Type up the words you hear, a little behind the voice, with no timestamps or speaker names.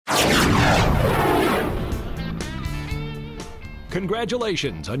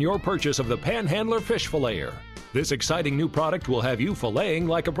Congratulations on your purchase of the Panhandler Fish Filleter. This exciting new product will have you filleting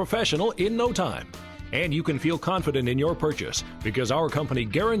like a professional in no time. And you can feel confident in your purchase because our company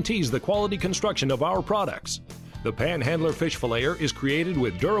guarantees the quality construction of our products. The Panhandler Fish Filleter is created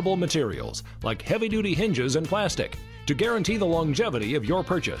with durable materials like heavy-duty hinges and plastic to guarantee the longevity of your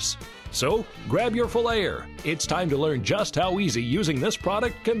purchase. So, grab your filleter. It's time to learn just how easy using this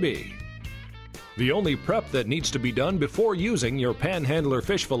product can be. The only prep that needs to be done before using your Panhandler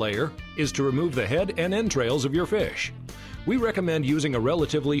Fish Filleter is to remove the head and entrails of your fish. We recommend using a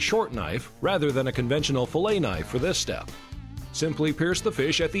relatively short knife rather than a conventional fillet knife for this step. Simply pierce the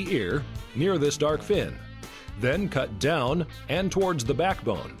fish at the ear, near this dark fin. Then cut down and towards the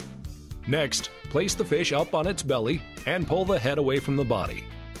backbone. Next, place the fish up on its belly and pull the head away from the body.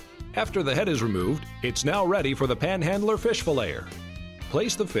 After the head is removed, it's now ready for the Panhandler Fish Filleter.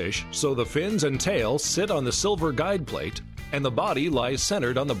 Place the fish so the fins and tail sit on the silver guide plate and the body lies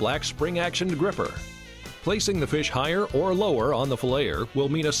centered on the black spring-actioned gripper. Placing the fish higher or lower on the filleter will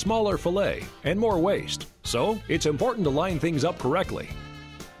mean a smaller fillet and more waste, so it's important to line things up correctly.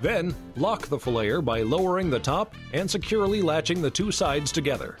 Then, lock the filleter by lowering the top and securely latching the two sides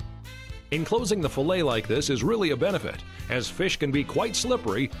together. Enclosing the fillet like this is really a benefit, as fish can be quite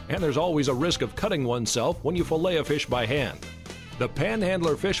slippery and there's always a risk of cutting oneself when you fillet a fish by hand. The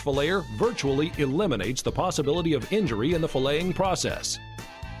Panhandler Fish Filleter virtually eliminates the possibility of injury in the filleting process.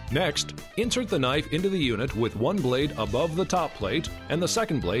 Next, insert the knife into the unit with one blade above the top plate and the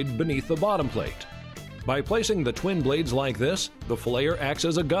second blade beneath the bottom plate. By placing the twin blades like this, the filleter acts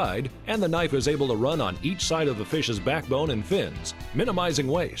as a guide and the knife is able to run on each side of the fish's backbone and fins, minimizing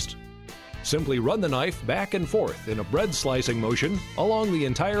waste. Simply run the knife back and forth in a bread slicing motion along the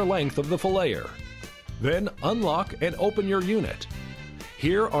entire length of the filleter. Then unlock and open your unit.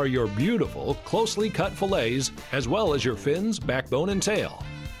 Here are your beautiful, closely cut fillets, as well as your fins, backbone, and tail.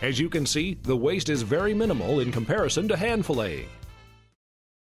 As you can see, the waste is very minimal in comparison to hand filleting.